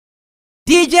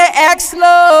DJ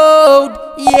X-Load,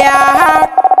 yeah.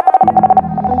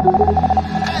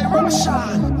 Hey,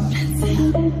 Roshan.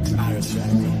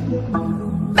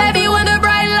 Baby, when the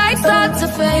bright lights start to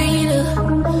fade,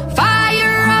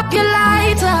 fire up your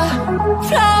lighter,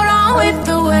 float on with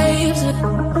the waves.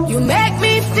 You make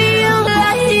me feel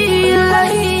like,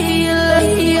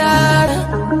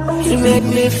 you make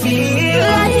me feel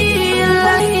like,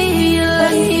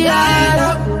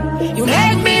 you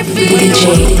make me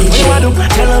feel.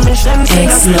 Tell a mission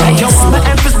singer. You want my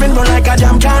emphasis spin run like a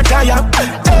jam can't tire.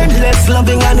 Endless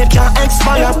loving and it can't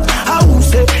expire. How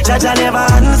say Jaja never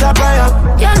answer prayer.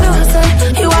 You know say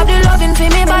you have the loving for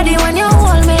me body when you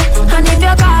hold me, and if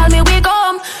you call me we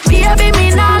come. Baby me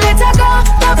now let her go.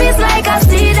 Love is like a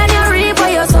seed and you reap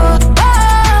what you sow.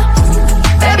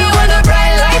 Baby when the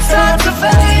bright lights start to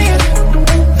fade,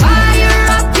 fire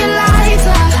up your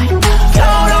lighter,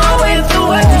 float on with the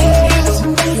waves.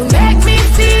 You make me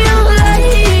feel like,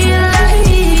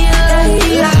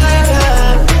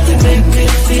 You make me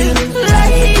feel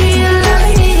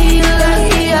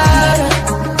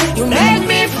you make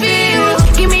me feel.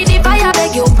 Give me the fire,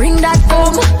 beg you bring that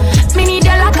home. Me need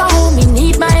you like a home, me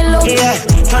need my love. yeah.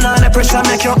 Turn on the pressure,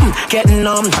 make you getting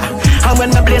numb. And when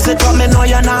the blaze it up, me know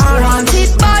you're not wrong. Want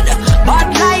it bad, but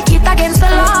like it against the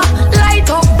law. Light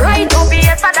up, bright up,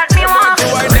 yes, that me want.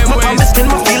 My skin,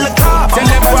 me feel the car. Tell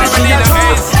them what we need a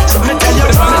base. So me tell you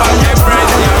Put it on what your bread,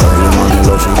 yeah. Money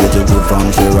love, she get it good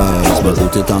from she rise. But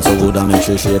put it on so good and make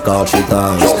she shake out she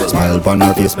ties. Smile upon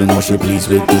her face, me know she pleased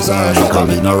with this eyes. Come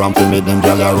in around to make them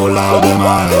gyal a roll out them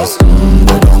eyes.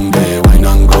 Go down there, wine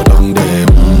and go down there.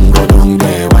 Go down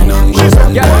there, wine and go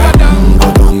down there.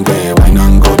 Go down there, wine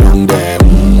and go down there.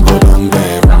 Go down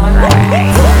there.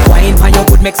 Wine for your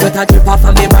good, make sweat a drip off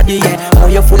of me body, yeah. How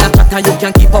you full of chatter, you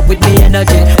can keep up with me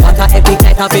energy. What a epic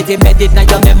night of it, embedded in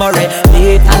your memory.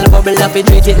 Little bubble of it,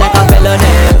 treat it like a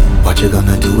felony. What you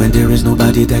gonna do when there is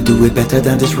nobody that do it better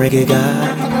than this reggae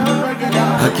guy?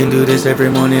 I can do this every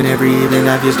morning, every evening.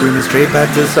 Have you screaming straight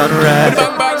back to sunrise.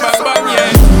 Bang, bang, bang, bang,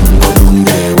 yeah. Go down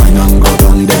there, wine and go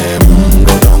down there.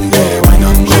 Go down there, wine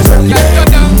and go down there.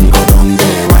 Go down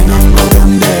there, wine and go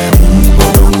down there. Go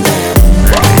down there.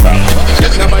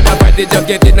 Just no matter what, they just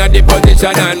get in a the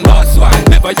position and boss one.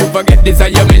 Never you forget this is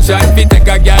your mission. Fi take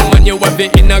a girl when you have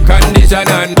it in a condition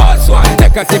and boss one.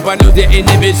 Take a sip and lose the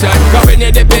inhibition. Cause when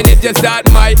you depend it, you start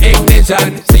my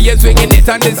ignition. See you swinging it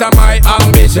and this is my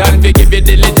ambition. Fi give you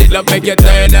the legit love, make you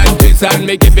turn and twist and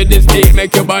make give you the speed,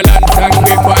 make you balance and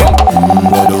grip on.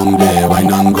 Go down there,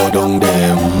 wine and go down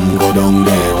there. Go down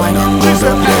there, wine and go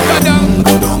down there.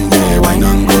 Go down there, wine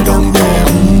and go down there.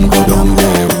 Go down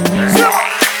there.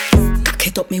 Cock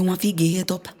it up, me want fi get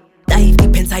it up. Dive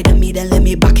deep inside of me, then let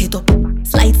me back it up.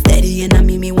 Slide steady and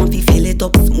me want fi fill it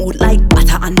up. Smooth like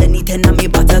butter underneath and me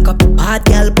buttercup. Bad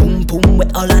girl, boom boom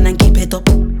with all on and keep it up.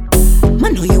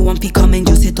 Man know you want fi come and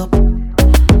juice it up.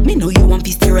 Me know you want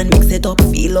fi stir and mix it up.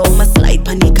 Feel how my slide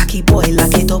panic cocky boy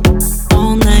lock it up.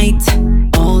 All night,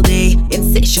 all day,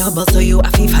 insatiable so you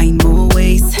have to find more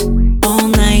ways. All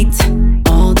night,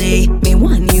 all day, me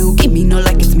want you, give me no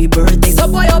like it's me birthday. So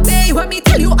boy obey when me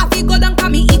tell you I fi go down 'cause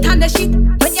me eat on the shit.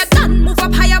 When you done move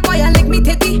up higher boy and like me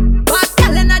titty. Bad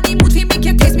girl inna the mood fi make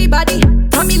you taste me body.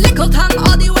 From me little tongue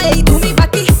all the way to me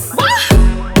body.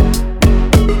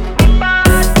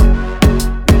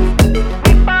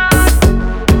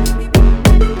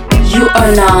 You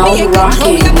are now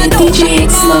rocking with DJ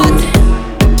X-Load.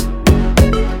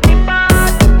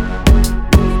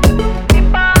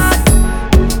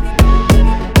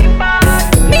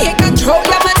 Me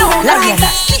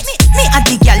a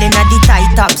the gal inna the tight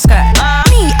top skirt.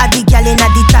 Me a the gal inna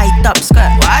the tight top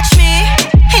skirt. Watch me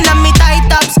inna me tight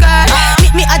top skirt.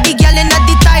 Me a the gal inna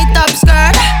the tight top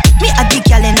skirt. Me a the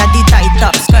gal inna the tight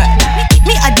top skirt.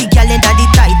 Me a the gal inna the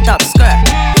tight top skirt.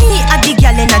 Me a the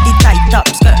gal inna the tight top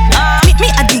skirt. Me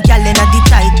a the gal inna the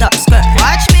tight top skirt.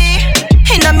 Watch me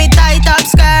inna me tight top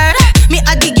skirt. Me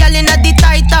a the gal inna the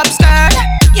tight top skirt.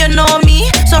 You know me,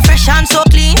 so fresh and so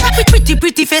clean. With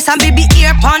pretty face and baby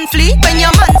ear pon fleek. When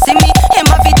your man see me, him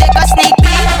a fi take a sneak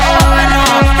peek. Oh no,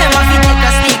 him a fi take a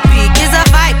sneak peek. It's a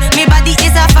vibe, me body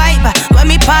is a vibe. When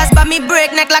me pass by me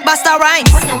break neck like Busta Rhymes.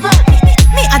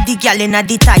 Me a the gal inna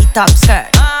the tight top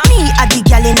skirt. Me a the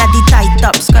gal inna the tight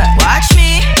top skirt. Watch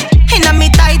me inna me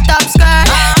tight top skirt.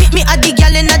 Me a the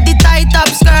gal inna the tight top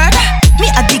skirt. Me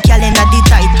a the gal inna the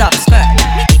tight top skirt.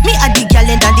 Me a the gal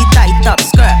inna the tight top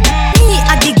skirt. Me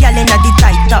a the gal inna the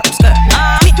tight top skirt.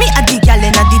 Me a the gal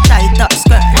inna the tight top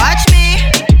skirt. Watch me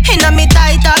inna me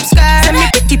tight top skirt. Send me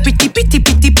pretty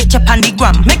picture on the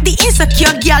gram. Make the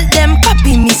insecure girl them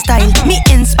copy me style. Me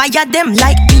inspire them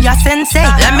like be a sensei.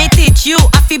 Let me teach you,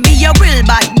 I fi be a real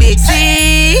bad bitch. See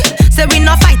Say we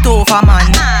no fight over man.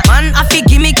 Man, I fi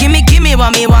gimme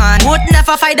what me want. Would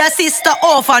never fight a sister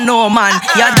over no man.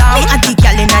 You down? Me a the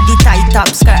gal inna the tight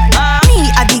top skirt. Me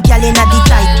a the gal inna the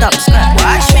tight top skirt.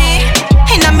 Watch me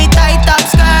inna me tight top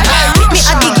skirt. Me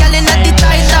a the gal inna the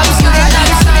tight top skirt.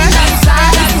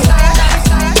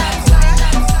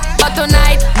 But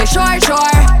tonight, me sure.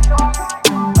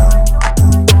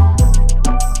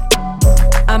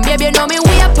 And baby, you know me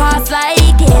way past like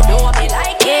it. Know me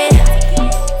like it.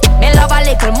 Me love a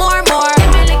little more. Give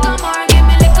me little more, give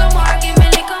me little more, give me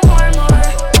little more.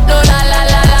 No la.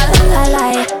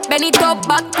 Bend it up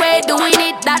back way, doing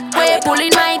it that way.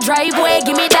 Pulling my driveway,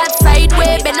 give me that side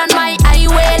way. Bend on my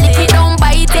highway, lick it don't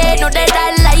bite it. Know that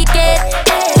I like it.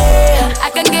 Yeah.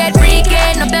 I can get freaky,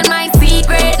 nothing my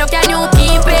secret. No can you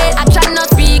keep it? Action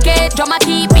not speak it. Drama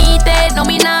keep beating. No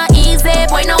me not easy,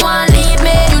 boy no one leave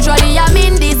me. Usually I'm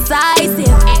indecisive.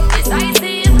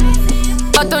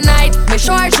 But tonight, me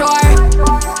sure.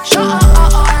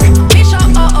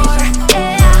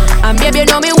 And baby, you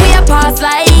know me way past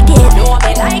like it. Know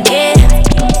me like it.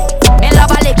 Me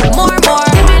love a little more.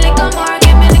 Give me little more,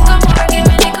 give me little more, give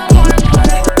me little more.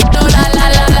 No la.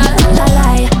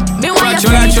 Me want you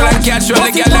to catch you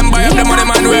like them buy up the money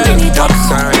man well.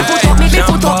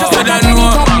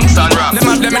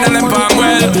 Them in them palm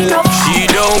well. She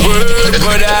don't work,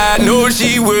 but I know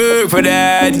she work for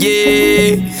that,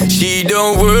 yeah. She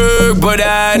don't work, but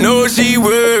I know she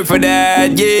work for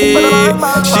that, yeah.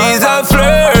 She's a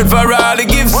flirt for all the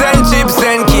gifts and chips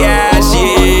and cash,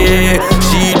 yeah.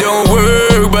 She don't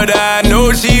work, but I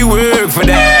know she work for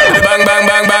that.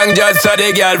 Bang, just so the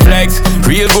girl flex.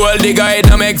 Real gold digger, it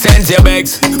don't make sense, you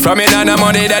vex. From in on the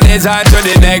money that is hard to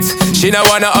the next. She no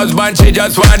want a husband, she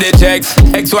just want the checks.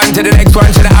 X1 to the next one,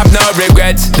 she don't have no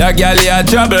regrets. That girl in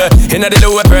trouble, in the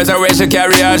lower person where she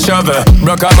carry a shovel.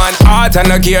 Broke a man heart and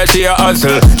no care, she a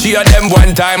hustle. She a them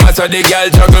one time, I saw the girl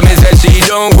juggle. Me say she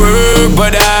don't work,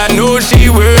 but I know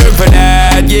she work for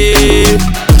that, yeah.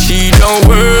 She don't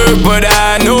work, but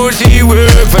I know she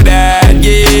work for that,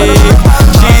 yeah.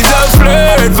 She's a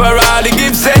flirt for all the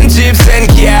gifts and chips and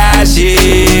cash,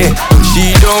 yeah.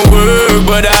 She don't work,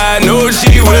 but I know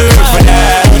she work for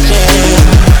that.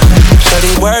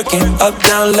 Shawty working, up,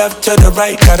 down, left, to the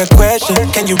right. Got a question,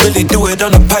 can you really do it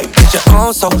on the pipe? Get your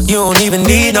own soul, you don't even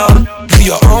need no.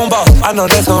 You your own boss, I know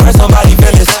that's gonna hurt somebody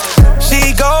feelings.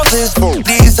 She goes this,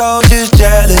 these hoes just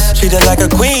jealous. Treat her like a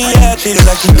queen, yeah, treat her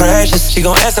like she precious. She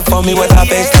gon' answer for me with her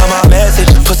FaceTime my message.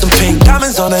 Put some pink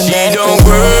diamonds on her neck. She don't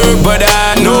work, but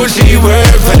I know she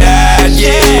work for that,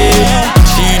 yeah.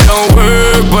 She don't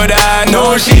work, but I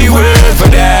know she work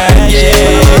for that,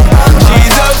 yeah.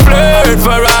 She's a flirt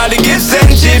for all the gifts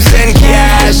and chips and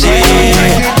cash,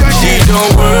 yeah. She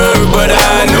don't work, but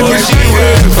I know she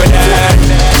work for that.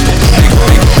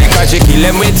 She kill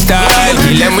them with style,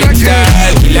 kill them with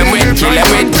style, kill them with style,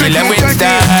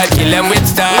 kill them with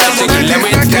style, she kill them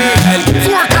with style.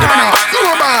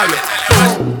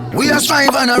 We a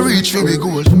strive and a reach for we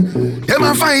goal. Them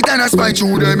a fight and a spite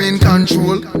through them in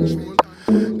control.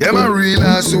 Them a real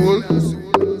asshole.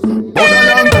 But a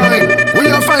long time, we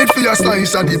a fight for a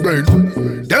slice of the bread.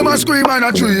 Them a scream and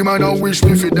a dream and a wish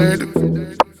me fi dead.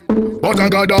 But I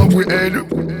got off we head.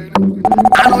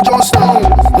 I know just now,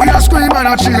 we a scream and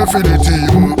a cheer for the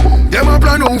team. Them a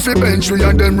plan out for bench we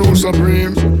and them rule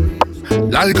supreme.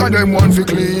 Like a them want fi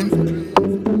clean.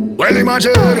 Well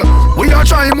imagine, we a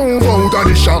try move out of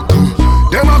the shock.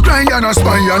 Them a cry and a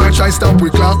spy and a try stop we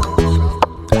clock.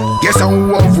 Guess how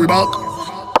off we back.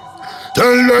 Tell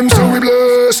them so we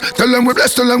bless. Tell them we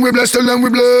bless, tell them we bless, tell them we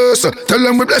bless. Tell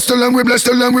them we bless, tell them we bless,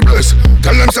 tell them we bless.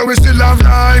 Tell them so we still have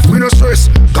life, we no stress.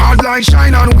 God light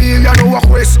shine on we, you know walk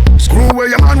west. Screw where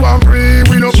your man want free,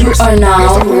 we no press. You are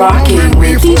now rocking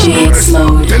with DJ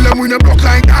X-Mode. Tell them we no block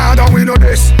like God and we no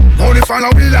this. Only follow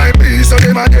we like me, so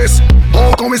they my guess.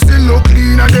 How come we still look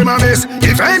clean and they my mess?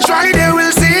 If I try they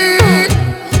will see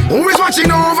who is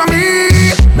watching over me.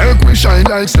 Make we shine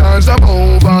like stars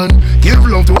above and give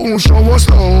love to who show us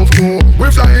love to.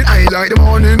 We flying high like the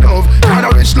morning dove. Got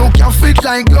a rich look, you fit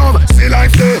like glove. See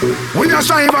life there, we a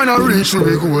strive and a reach to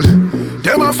be good.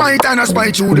 Them a fight and a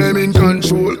spite through them in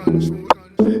control.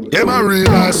 Them a real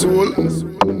asshole.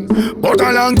 But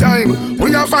a long time,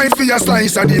 we a fight for a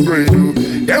slice of the bread.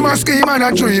 Them a scheme and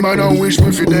a dream and a wish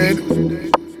we fi dead.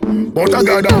 But I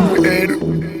got down we head.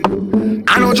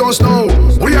 I know just now,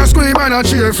 we a scream and a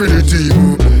cheer for the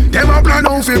team. Them a plan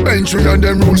out for bench we and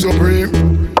them rule supreme.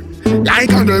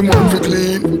 Like and them want for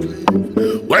clean.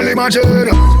 Well imagine,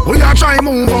 we a try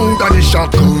move out of the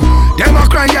shock. Them a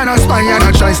cry and a spy and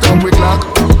a try stop we clock.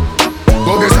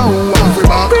 Go guess how off we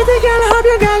back. Pretty girl, hope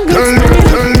you can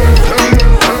get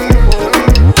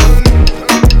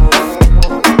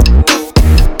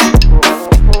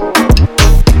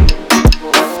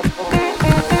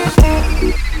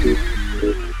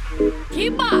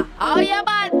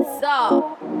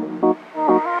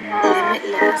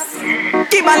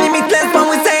Keep a limitless when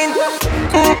we saying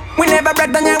we never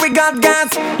break down, yeah, we got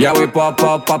gas. Yeah, we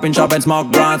popping chop and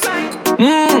smoke blunts.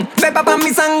 Pepper on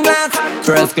me sunglass.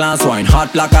 First class wine,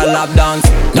 hot like a lap dance.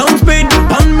 Don't speed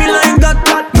on me like that.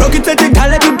 Rock it, take it, I'll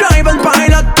let you drive and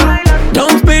pilot.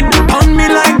 Don't speed on me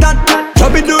like that.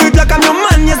 Drop it, do it like I'm your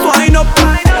man, yes, wind up.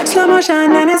 Slow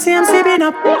motion, Hennessy, I'm sipping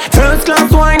up. First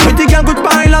class wine, pretty girl, good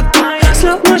pilot.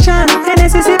 Slow motion,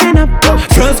 Hennessy, sipping up.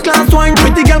 First class wine,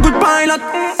 pretty girl, good pilot.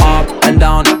 Up and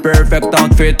down, perfect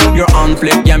outfit. You're on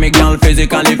flick, yeah, me girl,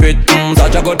 physically fit.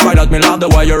 Such a good pilot, me love the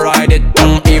way you ride it.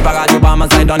 If I got you by my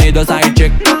side, don't need a side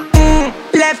chick.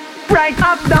 Left, right,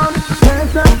 up, down.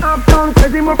 First class, up, down,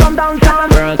 crazy more from downtown.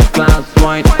 First class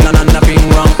wine, nothing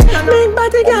wrong. Big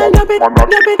body girl, dub it, dub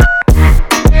it.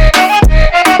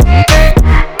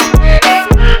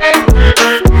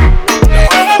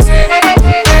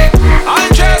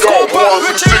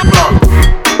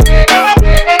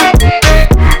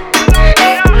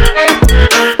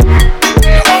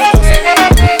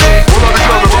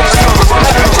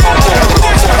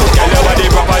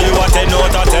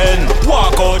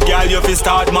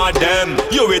 Start mad them.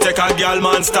 You will take a girl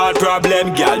man start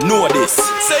problem. Girl know this.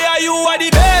 Say are you are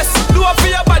the best. Do up for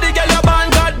your body, girl, your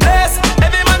band God bless.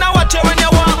 Every man I watch you when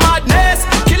you want madness.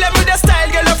 Kill them with the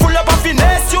style, girl, you full up of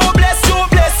finesse. You bless, you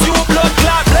bless, you blood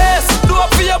clot bless. Do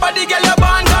up for your body, girl, your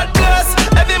band God bless.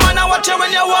 Every man I watch you when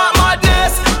you want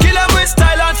madness. Kill them with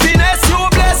style and finesse. You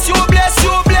bless, you bless,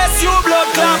 you bless, you blood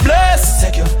clot bless.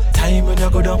 Take your time when you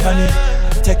go down on it.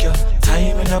 Take your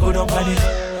time when you go down on it.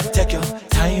 Take your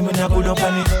time when you go down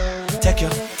on it. Take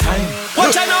your time.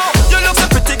 Watch I know, you look so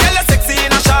pretty, girl, you're sexy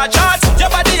in a short shorts.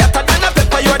 Your body hotter than a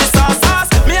pepper, you're the sauce.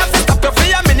 Me have to stop you for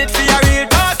a minute for your real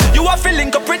talk. You are feeling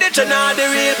good, pretty, you know the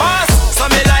real boss. So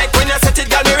me like when you set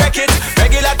it, girl, me wreck it.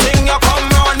 Regular thing, you come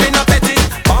round, me no pet it.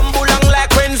 Bamboo long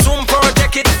like when Zoom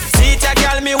project it. See it,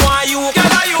 girl, me want you.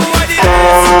 Girl, are you are the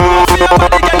best. You for your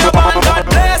body, girl, your band God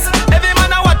bless. Every man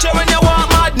I watch you when you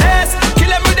want madness. Kill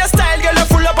them with the style, girl, you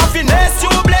full up of finesse. You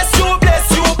bless, you bless,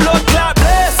 you blood clot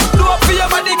bless. Do up for your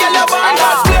body, girl, your band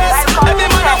God bless. Every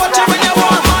man I watch you when you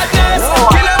want madness.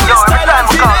 Kill them with style and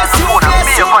finesse. You bless,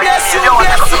 you bless, you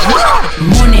bless, you bless.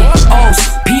 Money, house,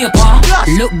 paper.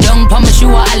 Look down pa me shoe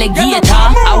a alligator.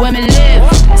 I where me live,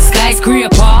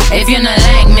 skyscraper. If you not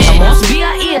like me, I must be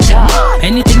a hater.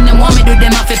 Anything them want me do,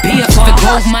 them have to pay for. To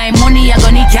count my money, I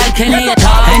gonna need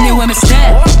calculator. Anywhere me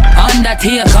step,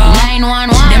 undertaker.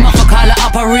 911, them have to call a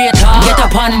operator. Get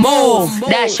up and move,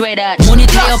 dash way that. Money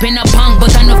tie up in a bank,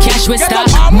 but I no cash with stock.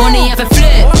 Money have to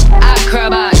flip,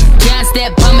 acrobat. Can't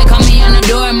step on me, come me on the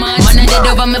door, man. Man, I did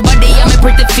over my body, and my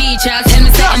pretty features. Tell me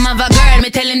something of a girl,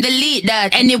 me tell him delete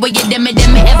that. Anyway, you them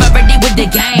ever ready with the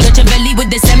game. Got your belly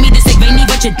with the semi, the sick veiny,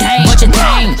 what you think? What you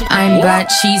think? I'm bad,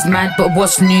 she's mad, but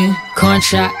what's new?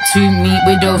 Contract to meet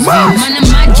with those views. Man, I'm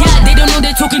mad, yeah, they don't know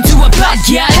they're talking to a bad,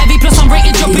 yeah. Heavy plus I'm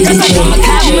rated, drop it, cause I got my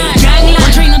cat, man. Gangland,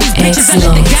 I'm train on these bitches, I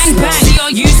let the gang bang. See all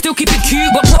you, still keep it cute,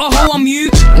 but put a hoe on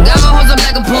mute. Got my hoes up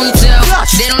like a ponytail.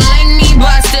 They don't like me, but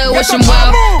I still wish them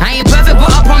well. I ain't perfect, but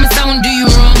I promise I won't do you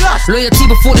wrong. Loyalty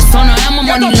before the sun, I am my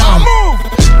money long.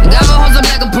 Got my hoes up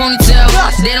like a ponytail.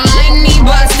 They don't like me,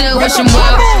 but I still wish them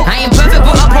well. I ain't perfect,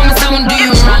 but I promise I won't do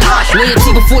you wrong.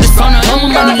 Loyalty before the sun, I am my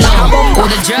money long. All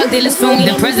the drug dealers feel me,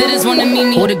 the presidents wanna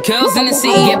meet me. All the girls in the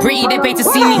city get pretty, they pay to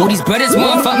see me. All these brothers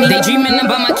want fuck me, they dreaming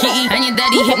about my kitty. And your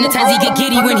daddy hypnotized, he get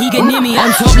giddy when he get near me. I'm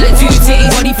top like two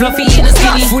titties, body fluffy in the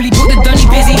skinny. Fully booked the dunny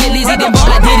busy, get lazy, then ball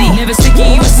like Diddy. Never sticky,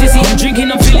 you a sissy, I'm drinking,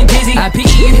 I'm feeling dizzy. I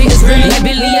pity you haters really like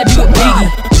Billy, I do it biggie.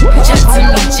 Chat to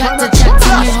me, chat to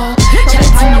me, chat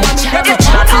to me,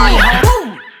 chat to me.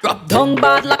 Drop down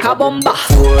bad like a bomba.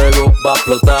 Fuego va a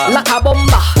explotar. Like a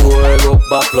bomba. Fuego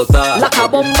va a explotar. Like a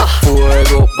bomba.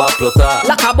 Fuego va a explotar.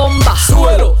 Like a bomba.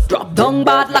 Suelo. Drop down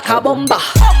bad like a bomba.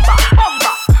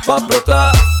 Va a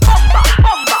explotar.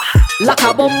 Like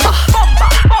a bomba.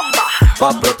 Va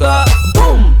a explotar.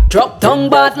 Boom. Drop down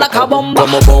bad like a bomba.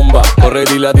 Como bomba, corre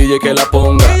y la DJ que la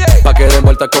ponga. Pa' que den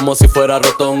vuelta como si fuera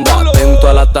rotonda. Atento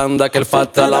a la tanda que el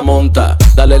falta la monta.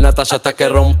 Dale Natasha hasta que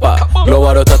rompa. Globo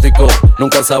aerostático,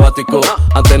 nunca el sabático.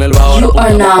 Antes en el bajo. You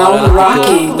are now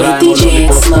rocking with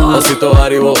DJ Slow. Osito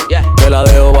Haribo, me la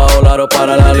dejo bajo la aro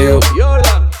para la lío.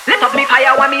 Let up me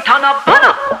fire when me turn up, burn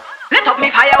up. Let up me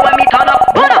fire when me turn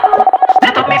up, burn up.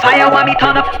 Let up me fire when me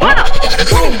turn up, burn up.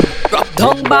 Drop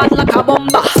down bad like a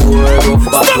bomba.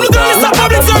 Stop it down, stop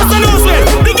public service announcement.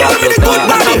 The girl with the good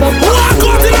body. Walk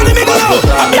out in the middle of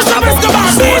Bishop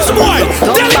Escobar, beach boy.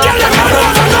 Tell the girl that I'm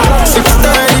over now.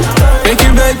 6:30, make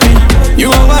you beg me. You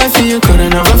a wifey, you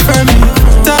couldn't have a friend me.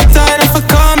 Top tight if I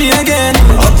call me again.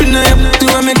 Up in the do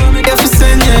I make it for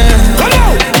send,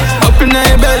 yeah. Up in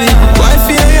your belly.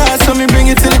 Wifey, yeah, so me bring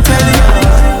it to the table.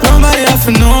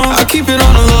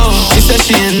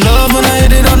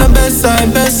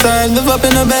 up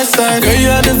in the best side. Girl,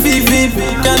 you had the VVP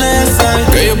on the S side.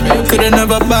 Girl, you could've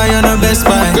never buy on the best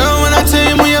buy. Girl, when I tell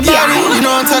you move your body, you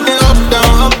know I'm talking up,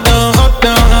 down, up, down, up,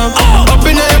 down, up. Up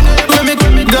in the air, when me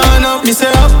gone up, me say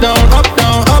up, down, up,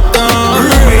 down, up, down.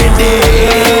 Ready.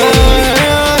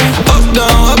 Up,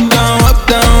 down, up, down, up,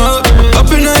 down, up.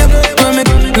 Up in the air, when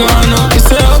me gone up, me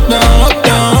say up, down, up,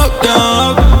 down, up,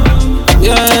 down, up.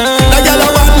 Yeah. That girl a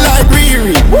walk like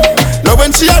Riri. Now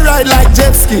when she a ride like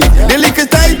jet ski, the little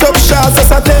tight up shots as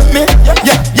a tempt me.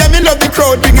 Yeah, me love the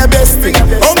crowd, bring a best thing.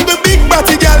 The big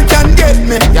body girl can get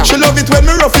me. She love it when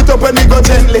me rough it up when me go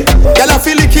gently. Girl I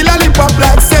feel it kill a lip up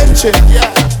like Century.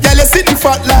 Girl you sitting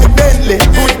fat like Bentley.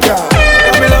 Good girl.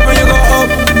 Me love when you go up,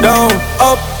 down,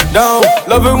 up, down.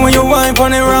 Love it when you whine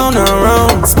pon it round and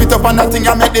round. Spit up on that thing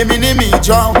and make the mini-me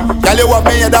drown. Girl you want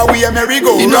me head that way merry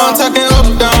go round. You know I'm talking up,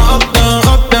 down, up, down,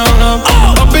 up, down, up.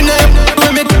 Up in the air,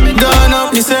 when me gone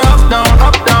up, me say up, down,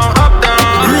 up, down, up,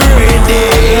 down. Ready.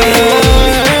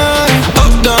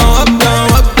 Up, down, up,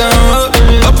 down, up, down, up.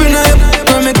 Up in the air,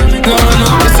 when me gone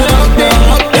up, me say up, down,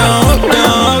 up, down, up,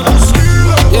 down.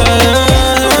 Yeah.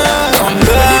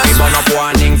 Ready fi burn up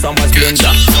warning, some was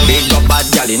splinter. Big up bad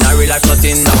gal in a real life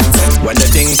nothing now. When the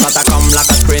things start to come like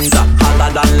a sprinter,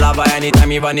 hotter than lava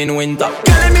anytime even in winter.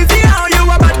 Girl, let me see how you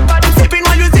a bad, bad. Sipping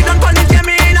while you sit on pon it, yeah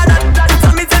me in a that.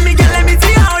 So me tell me, girl, let me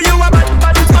see how you a bad,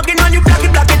 bad. Smoking on you, black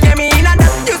it, yeah me in a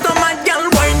that. You so mad, girl,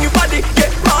 wine your body,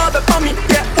 yeah, bob it for me,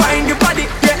 yeah, wine your body,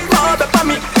 yeah, bob it for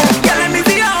me. Girl, let me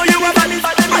see how you a bad,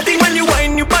 I think when you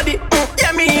wine your body,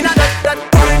 yeah me in a that.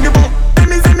 Wine your boom, let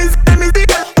me see,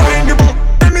 girl, wine your boom,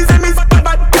 let me see,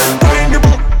 bad, wine your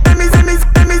boom, let me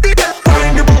see, girl,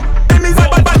 wine your boom, let me see,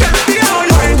 bad, girl, see how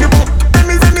you wine your boom, let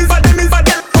me see, bad,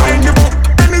 girl, wine your boom,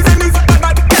 let me see,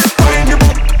 bad, girl, wine your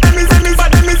boom, let me see,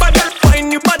 bad, girl,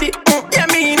 wine your body, yeah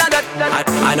me in a that.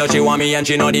 I know she want me and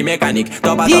she know the mechanic.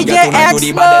 Top of top, get to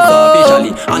the baddest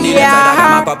officially. On the left side,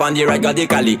 I come up on the right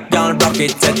radically. Down block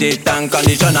it, set it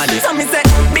unconditionally. So me say,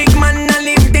 big man, I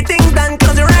leave the things done.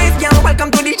 Close your eyes, girl,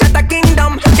 welcome to the Shatter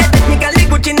Kingdom. Get technically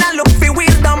Gucci, now look for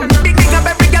wisdom. Big up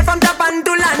every girl from Japan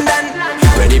to London.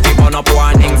 Ready fi burn up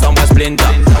warning, some was splinter.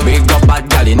 Big up bad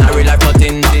gal in a real life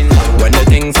nothing. When the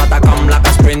things start to come like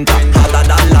a sprinter, hotter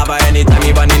than lava anytime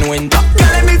even in winter.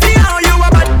 Girl, let me see how you a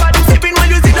bad, bad. Sipping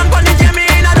while you sit on pon it, yeah me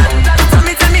in a that. So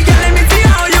me tell me, girl, let me see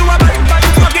how you a bad, bad.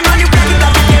 Smoking on you, black it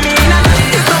up, yeah me in a that.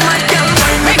 You so mad, girl,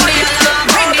 wine me body,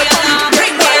 bring the alarm,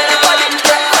 bring the alarm.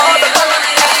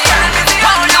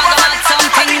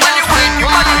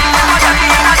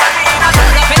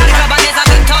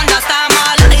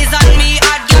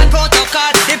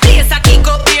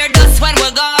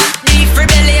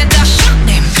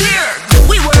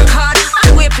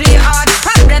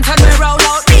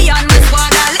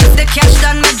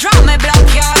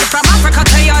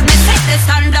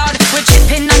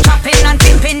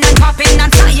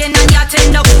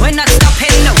 We're not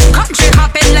stopping, no. Country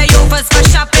hopping, layovers for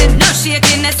shopping. No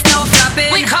shakiness, no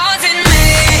flopping. We causing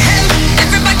mayhem,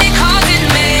 everybody causing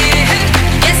mayhem.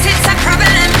 Yes, it's a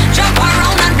problem. Jump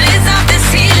around and blaze off the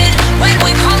ceiling. When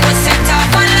we come, we set off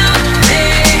alarm.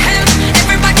 Mayhem,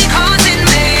 everybody causing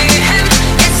mayhem.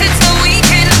 Yes, it's the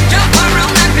weekend. Jump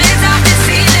around and blaze off the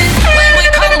ceiling. When we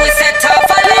come, we set off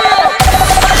alarm.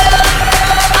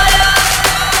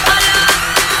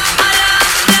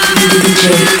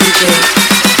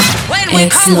 When we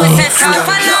come, we set off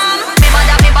alarm.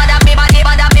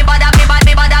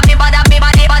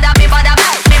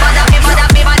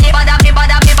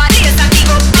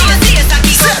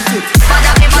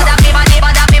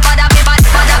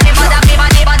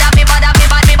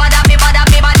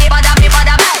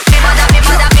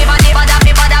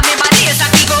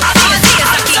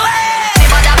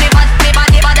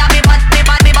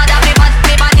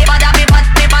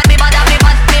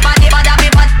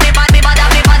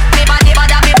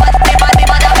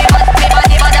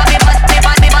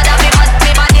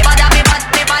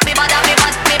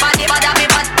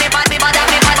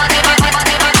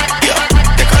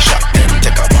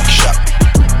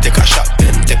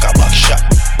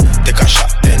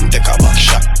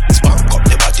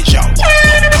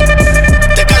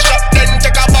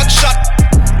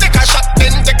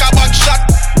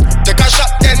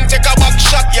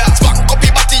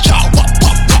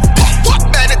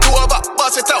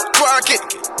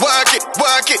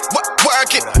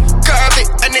 Work it, curve it,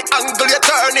 any angle you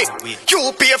turn it.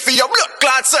 You pay for your blood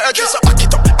clot surgery. So back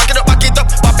it up, back it up.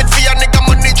 Pop it for your nigga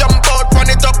money, jump out, run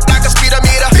it up like a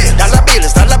speedometer.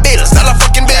 Dollar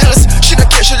fucking bills. She don't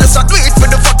care, she just a do it for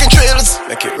the fucking drills.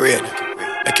 Make it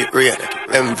real,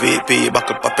 MVP,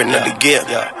 buckle popping at the game.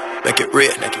 make it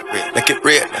rain, make it rain, make it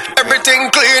rain. Everything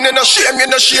clean, you no shame, you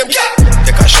no shame. Yeah.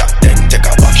 Take a shot, then take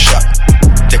a back shot.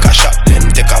 Take a shot,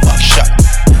 then take a back shot.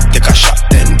 Take a shot,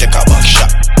 then take a back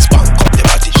shot. Spank up the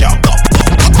body, jump up.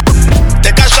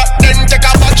 Take a shot, then take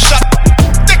a back shot.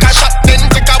 Take a shot, then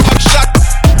take a back shot.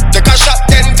 Take a shot,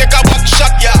 then take a back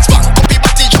shot. Yeah, spank up the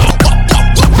body, jump up.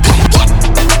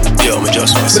 Yo, me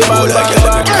just want to say all I get.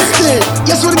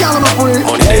 Yes, what the girl I'm afraid.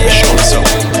 Money, baby, show me some.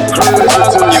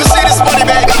 You see this money,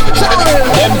 baby?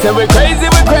 Them say we crazy,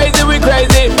 we crazy, we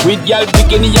crazy. With y'all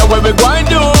picking here, what we going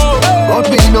do? But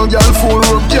me no girl full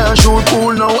up, can't shoot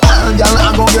pool now. All girl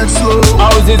I gon' get slow.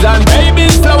 Houses and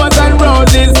babies, flowers and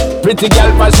roses. Pretty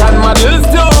girl fashion models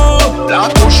too.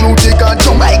 Black to shoot, take a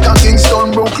Jamaica,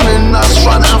 Kingston, Brooklyn,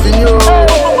 Ashford Avenue.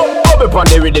 Up on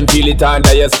the rhythm, feel it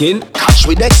under your skin. Catch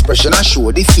with expression and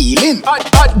show the feeling.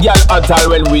 Hot girl, hot all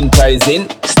when winter is in.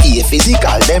 Stay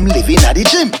physical, them living at the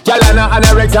gym. Girl,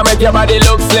 anorexia make your body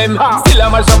look slim. Still a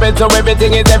mash up it so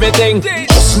everything is everything.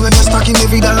 Hustle and you're stacking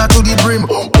every dollar to the brim.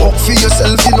 Walk for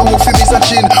yourself, you know for miss a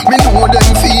chin. Me know them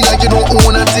feel like you don't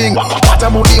own a thing. What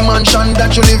about the mansion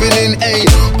that you living in? Hey,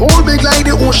 pool big like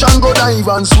the ocean, go dive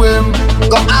and swim.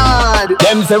 Go hard.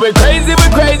 Them say we crazy, we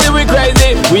crazy, we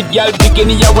crazy. With y'all picking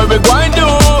here, what we going do?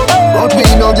 But me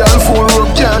no girl full up,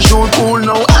 can't shoot pool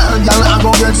now. All girl I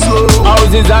gon' get slow.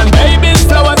 Houses and babies,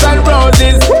 flowers and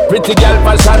roses. Pretty girl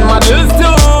fashion models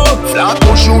too. Flat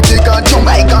to shoot, take a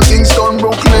Jamaica, Kingston,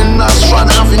 Brooklyn,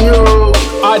 Ashford Avenue.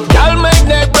 A girl make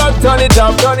neck broke, turn it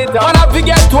up, turn it up. And I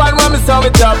forget one when me sum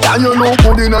it up. And you know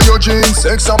good inna your jeans,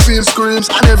 sex appeal screams,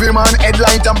 and every man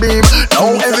headlight a beam.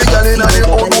 Now every girl inna the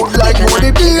hood would like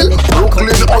money deal.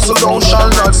 Brooklyn hustle down shall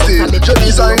not steal. Your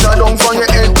designer down from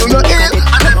your head to your heel,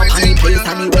 and everything.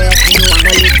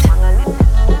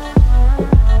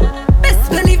 Best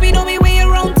believe me, know me way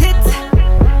around it.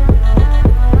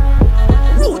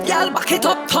 Rude girl, back it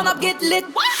up, turn up, get lit.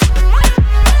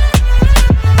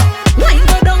 Wine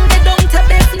go down, get down to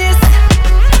business.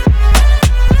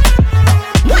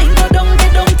 Wine go down,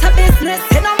 get down to business.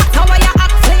 It no matter why you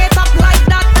act, sing it up like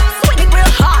that. Swing it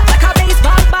real hard like a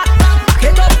baseball bat. Back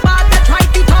it up bad, let's try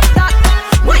to top that.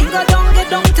 Wine go down, get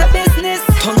down to business.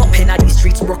 Turn up inna these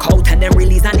streets, work out and then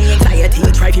release any anxiety.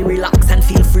 Try to relax and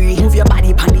feel free. Move your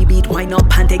body pon the beat, wind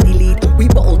up and take the lead. We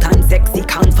bold and sexy,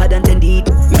 confident indeed.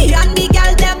 Me and the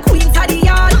girl, them queens of the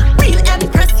yard. Real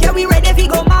empress, yeah we ready fi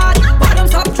go mad. Bottom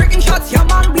stop tricking shots, yeah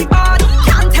man we bad.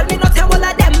 Can't tell me nothing, all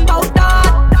of them bout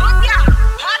that.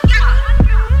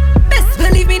 Best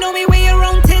believe me, know me way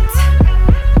around it.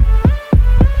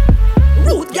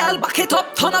 Rude girl, back it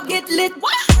up, turn up, get lit.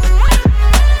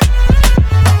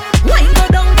 Wine go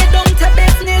down, get down to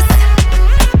business.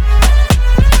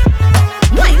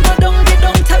 Wine go down, get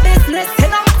down to business. It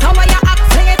no matter why you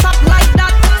act, sing it up like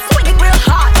that. Swing it real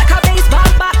hard like a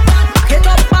baseball bat. Back it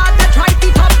up bad, let's try to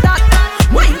top that.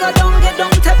 Wine go down, get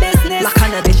down to business. Like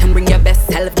an addition, bring your best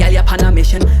self, girl, you're on a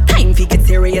mission. Time fi get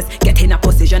serious, get in a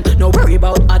position. No worry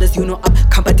about others, you know up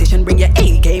competition. Bring your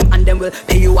A game and then we'll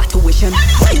pay you a tuition.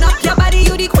 Wind up your body,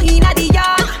 you the queen of the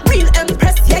yard. Real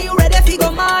empress, yeah you ready fi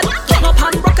go mad. Turn up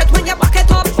and rock it when you back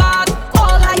it up bad.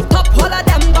 All light up, all of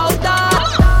them bout that.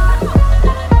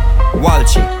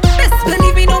 Walchi, Best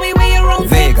believe me, know me way around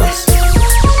Vegas,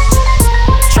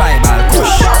 Tribal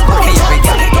Kush. Hey, we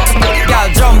girl,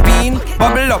 jump in,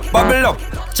 bubble up,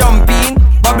 jump in,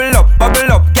 bubble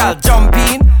up, girl, jump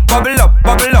in, bubble up.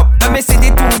 Let me see the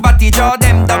two body jaw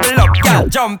them double up, girl,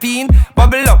 jump in,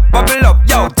 bubble up,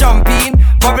 yo, jump in,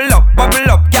 bubble up,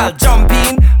 girl, jump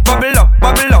in, bubble up,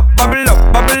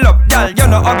 girl, you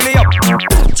know ugly up.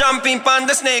 Jumping pon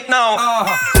the snake now.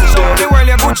 Show the world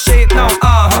your good shape now.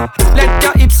 Let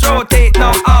your hips rotate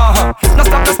now. No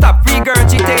stop,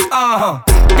 regurgitate.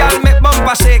 Girl make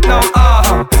bumper shake now.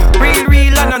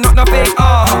 Real and not no fake.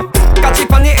 Catch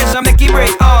it on the edge and make it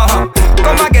break.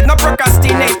 Come again, no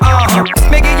procrastinate.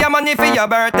 Make it your money for your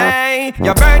birthday.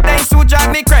 Your birthday suit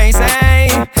drive me crazy.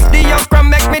 The young crumb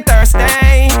make me thirsty.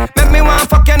 Make me want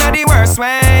fuck you in the worst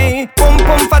way. Pum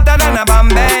fatter than a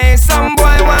Bombay. Some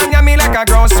boy want ya me like a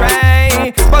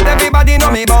grocery, but everybody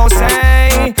know me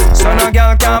bossy, so no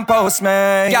girl can post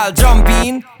me. Girl jump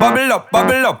in, bubble up,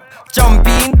 jump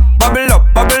in, bubble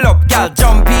up, girl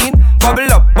jump in,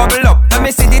 bubble up. Let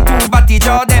me see the two body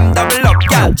jaw them double up.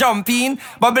 Girl jump in,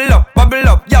 bubble up,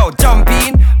 yo jump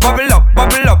in, bubble up,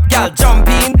 girl jump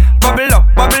in, bubble up,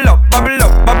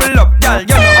 girl you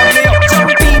know ugly up.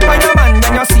 Jump in by your man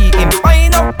when you see him.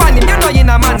 Wind up on him, you know you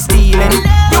a man stealing.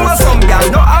 You a some girl,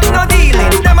 no have no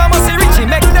dealing. Them a must be rich,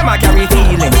 make them a carry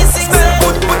feeling. Smell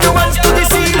good, put your hands to the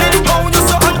ceiling. Oh, you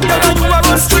so hot, girl, and you a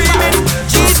run screaming.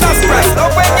 Jesus Christ,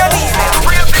 up when you need it.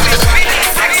 Real feeling,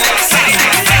 sexy.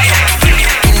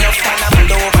 Enough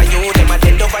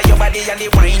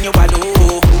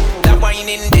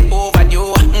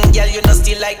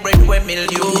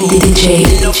DJ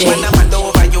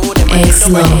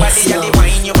X-Lo.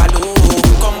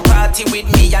 Come party with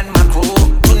me and my crew.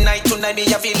 Tonight me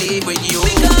have to live with you.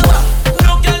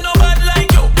 No girl no bad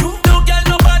like you. No girl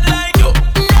no bad like you.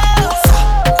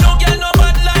 No girl no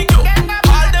bad like you.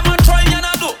 All them a try and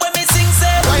a do when me sing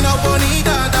say. Wine up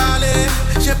bonita dale,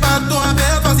 j'ai pas de temps à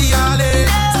perdre, vas-y allez.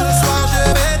 Ce soir je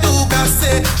vais tout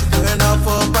casser. Je turn up,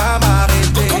 faut pas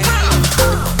m'arrêter.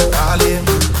 Allez,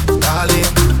 allez,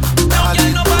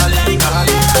 allez, allez,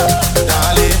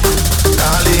 allez,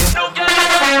 allez.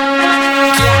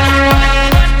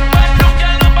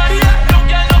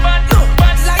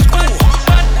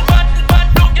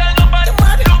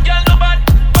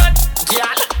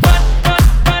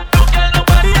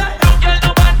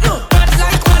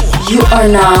 You are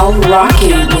now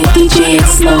rocking with DJ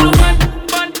X-Lo.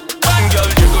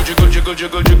 Jiggle,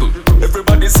 jiggle, jiggle.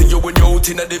 Everybody see you when you're out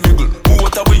in the middle.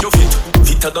 What are your feet?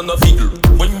 Fitter than a fiddle.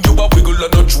 When you a wiggle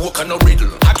and a joke and a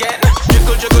riddle. Again,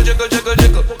 jiggle, jiggle, jiggle, jiggle,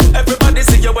 jiggle. Everybody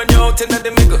see you when you're out in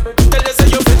the middle. Tell you say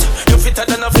you're fitter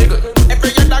than a figure.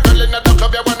 Every other girl in the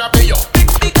club you wanna be yo.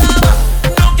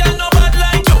 No girl no bad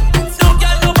like you. No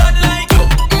girl no bad like you.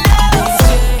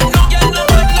 No girl no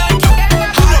bad like you.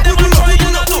 All them a try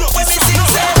and a do when me sing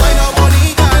say. Wine up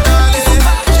bonita dale,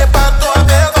 j'ai pas de temps à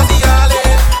perdre, vas-y allez.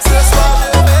 Ce soir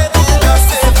je vais tout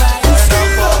casser.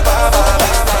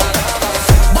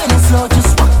 Wine it slow,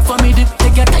 just walk for me dip.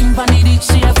 Take your time for me dip.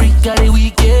 She a freak all the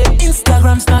weekend.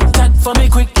 Instagram, Snapchat for me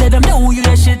quick. Let them know you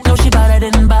that shit. Know she better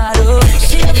than bad.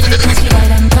 She a freak and she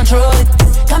ride and control it.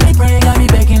 Got me praying, got me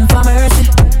begging for mercy.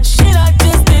 She not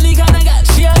just any kind of guy.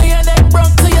 She a hear that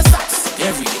broke to your socks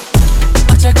every day.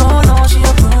 But you go on, she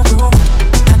a pro.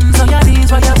 Hands on your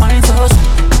knees while your mind so.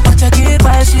 But you get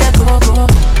while she a go.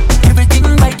 Everything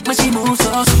right when she moves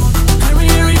so. Hurry,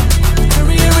 hurry,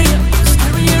 hurry, hurry,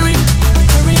 hurry, hurry, hurry,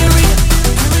 hurry, hurry,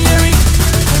 hurry, hurry.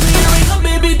 Oh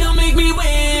baby, don't make me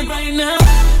wait right now.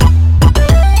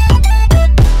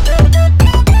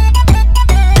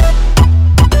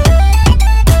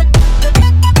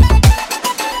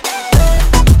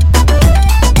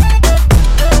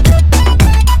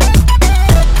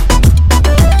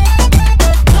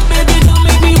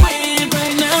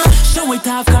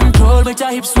 With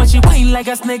your hips, when she whine like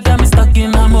a snake, got me stuck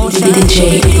in a motion.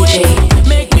 DJ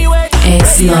Make me wet.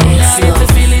 X-Lo. To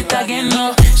feel it again,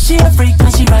 no. She a freak,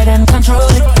 and she ride and control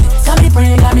it. Got me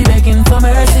praying, got me begging for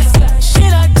mercy. She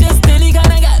not just any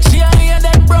kind of guy. She a hear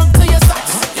that broke to your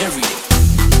socks every day.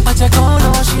 But you don't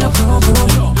know she a pro.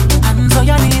 Hands on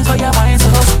your knees for your wine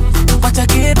so. But you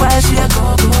get while she a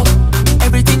go.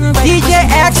 Everything right. DJ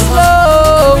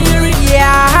X-Lo.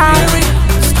 Yeah.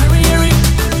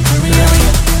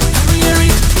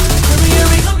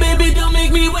 Baby, don't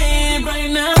make me wait right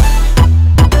now.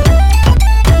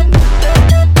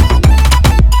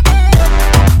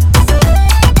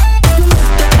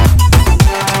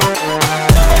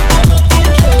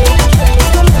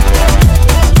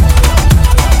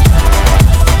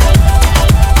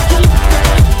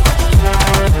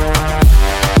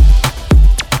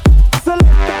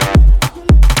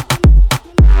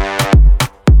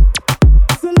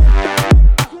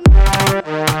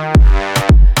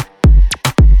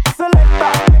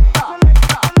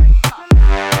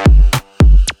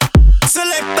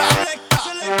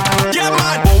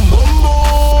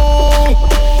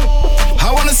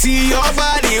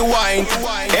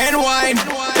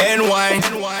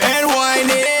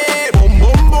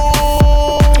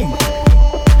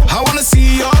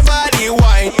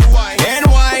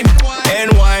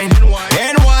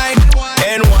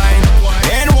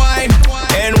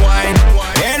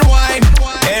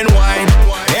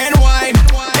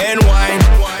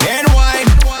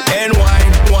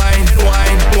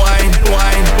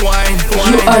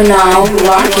 are now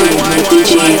rocking with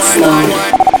DJ X-Lo.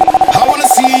 I wanna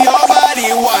see your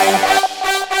body wine.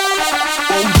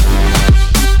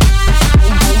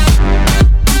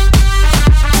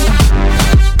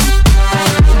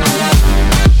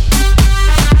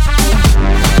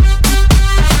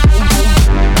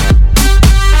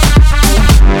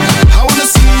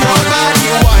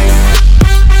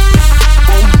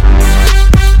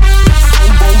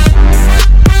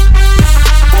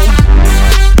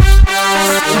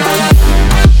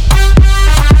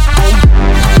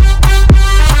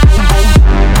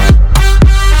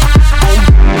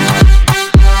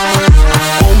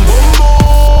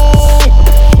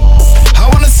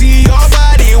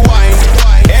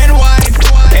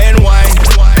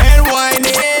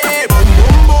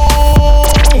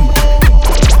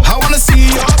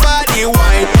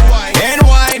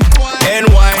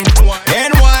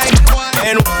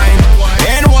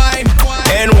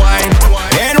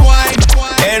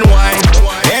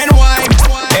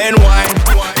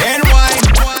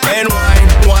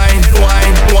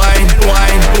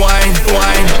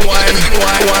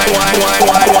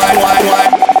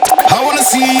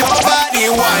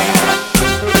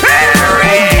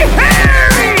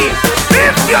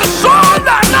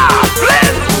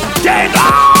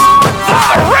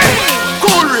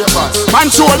 Man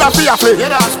shoulder for your flick.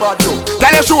 Yeah, that's bad too. Tell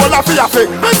your shoulder for your flick.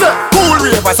 Cool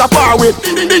ravers a far with.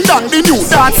 Ding dong, the new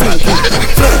dancing.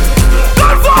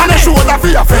 Man your shoulder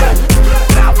for your flick.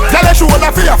 Tell your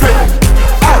shoulder for your flick.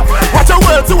 Watch your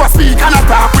words to a speak and a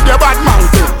talk with your bad mouth.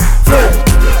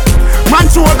 Man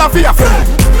shoulder for your flick.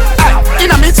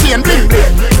 Inna me chain bling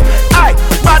bling.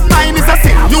 Bad mind is a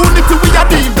sin. Unity we a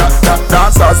deal.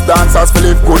 Dancers feel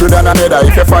it gooder than another.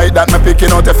 If you fight that, me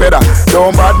picking out a feather.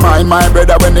 Don't bad mind my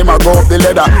brother when they ma go up the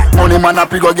ladder. Money man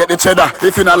up, go get the cheddar.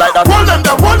 If you not like that, hold them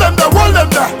there, hold them there, hold them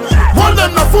there. Hold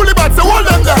them there, fully bad, so hold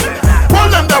them there.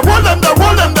 Hold them there, hold them there,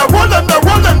 hold them there, hold them there,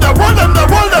 hold them there, hold them there,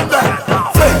 hold them there.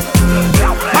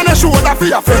 Man a shoulder for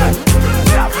your friend.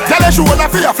 Tell a shoulder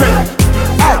for your friend.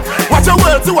 Watch your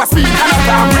words to a speak and a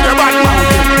talk with your bad mouth.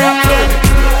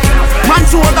 Man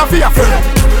shoulder for your friend.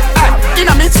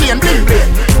 Inna me chain bling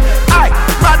bling.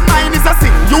 Bad mind is a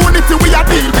sin. Unity we a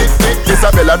deal with.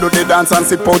 Isabella do the dance and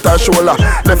sip out her shoulder.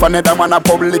 Left another man a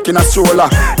public in a stroller.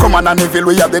 Come on a Neville,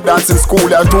 we have the dancing school.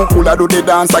 Too cooler do the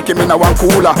dance like him in a one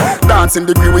cooler. Dancing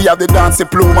degree, we have the dancing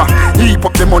pluma. Heap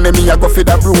up the money, me a go for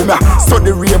the broom.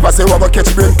 Study ravers, say we go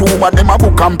catch brain tumor. Them a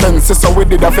book and pencil, so we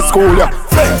did that for school.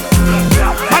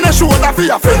 Man a shoulder for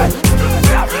your friend.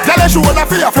 Tell a shoulder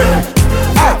for your friend.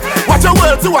 Watch your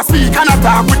words to a speak and a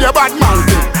talk with your bad mouth.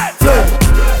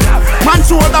 Man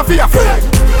shoulder for your friend.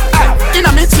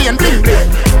 Inna me chain bling bling.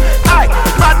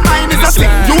 Bad mind is a sin.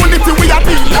 Unity we a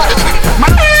deal.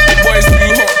 Boys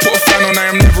too hot, put a fan on. I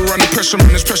am never under pressure, man.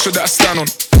 There's pressure that I stand on.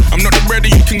 I'm not the bread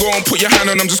that you can go and put your hand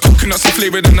on. I'm just cooking up some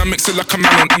flavor, then I mix it like a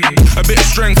man on. A bit of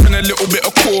strength and a little bit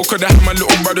of core. Could I have my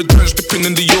little brother drenched dipping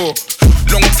in the York?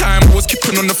 Long time I was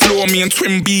keeping on the floor. Me and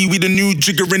Twin B, we the new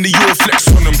jigger in the York. Flex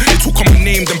on them, they talk on my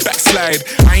name, then backslide.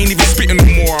 I ain't even spitting no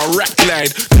more, I rap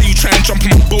glide. Then you try and jump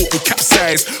on my boat with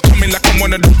capsize. Coming like I'm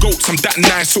one of the goats, I'm that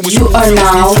nice. So it's you are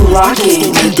now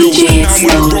rocking with DJ Now I'm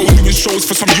on the road doing shows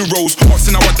for some euros.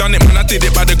 Watching how I done it, man, I did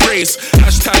it by the grace.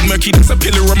 Hashtag murky, that's a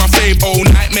pillar on my fave. Oh,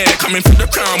 nightmare, coming for the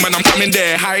crown, man, I'm coming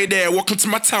there. Hi there, welcome to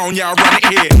my town, yeah, I run it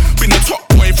here. Been the top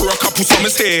boy for a couple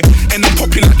summers here. And I'm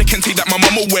popping like the Kente that my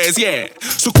mama wears, yeah.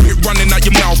 So quit running out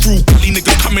your mouth, rude Cali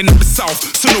niggas coming up the south.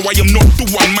 So no, I am not the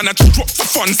one, man, I just dropped for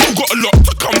fun. Still got a lot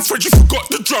to come, Fred, you forgot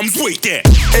the drums, wait there.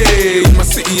 Hey, my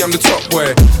city, I'm the top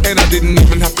boy. And I didn't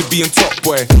even have to be on top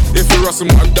boy. If you're us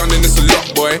and what I've done, then it's a lot,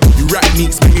 boy. You rap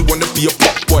needs make me wanna be a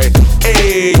pop boy.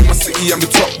 Hey, my city, I'm the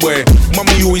top boy.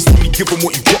 Mommy always told me give them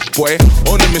what you got, boy.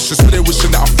 On a mission, so they wishing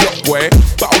that I flop, boy.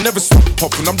 But I'll never stop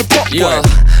popping, I'm the pop boy. Yo,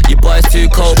 you boys too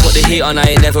cold, put the heat on. I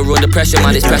ain't never run the pressure,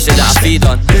 man, it's pressure that I feed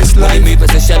on. Money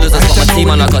movements and shells, that's got my team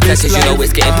on. I got Texas, you know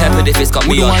it's getting peppered if it's got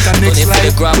me on. Gun in for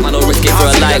the gram, man, I'll risk it for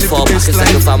a life. Fall back a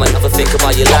second, fam, and never think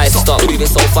about your life. Stop moving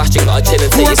so fast, you gotta chill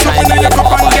and take your time. You ain't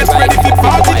part about it, right?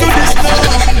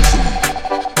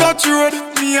 Touch road,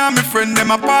 me and my friend,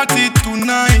 them a party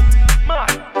tonight.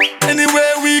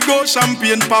 Anywhere we go,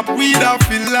 champagne pop, weed I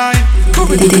feel like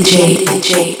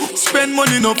DJ spend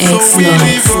money enough so we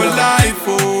live for life,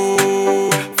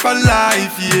 oh, for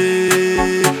life,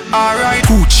 yeah. Alright.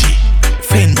 Gucci,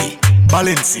 Fendi,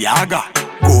 Balenciaga,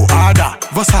 go harder.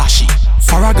 Versace,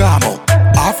 Ferragamo,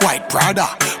 Off-White Prada,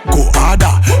 go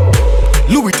harder.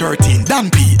 Louis 13, Dan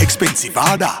P, expensive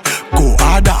harder, go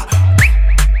harder.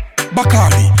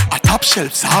 Bacardi, a top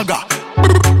shelf saga.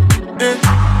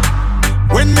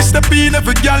 When Mr. P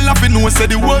every girl laughing, know say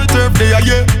the world turf they are,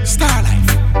 yeah. Star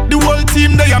Life, the whole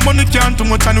team they are money can't too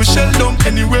much and we shell down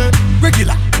anyway.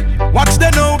 Regular, watch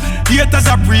them now, haters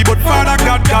are free but Father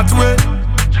God got way.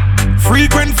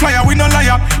 Frequent flyer, we no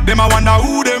liar, them I wonder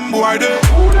who them boy they.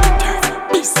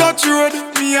 Touch road,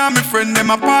 me and my friend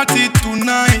them a party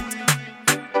tonight.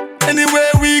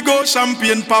 Anywhere we go,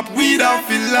 champagne pop, weed I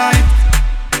feel like.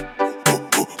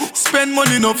 Spend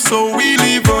money enough so we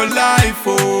live our life,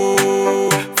 oh,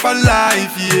 for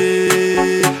life,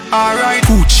 yeah. Alright.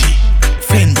 Gucci,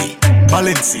 Fendi,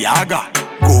 Balenciaga,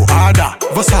 go harder.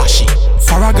 Versace,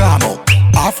 Ferragamo,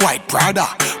 Off-White Prada,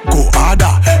 go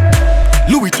harder.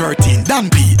 Louis 13, Dan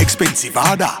P, expensive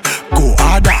harder, go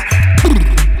harder.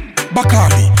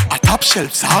 Bacardi, a top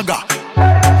shelf saga.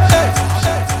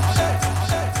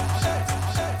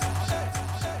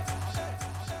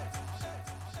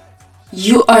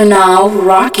 You are now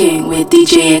rocking with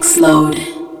DJ Explode.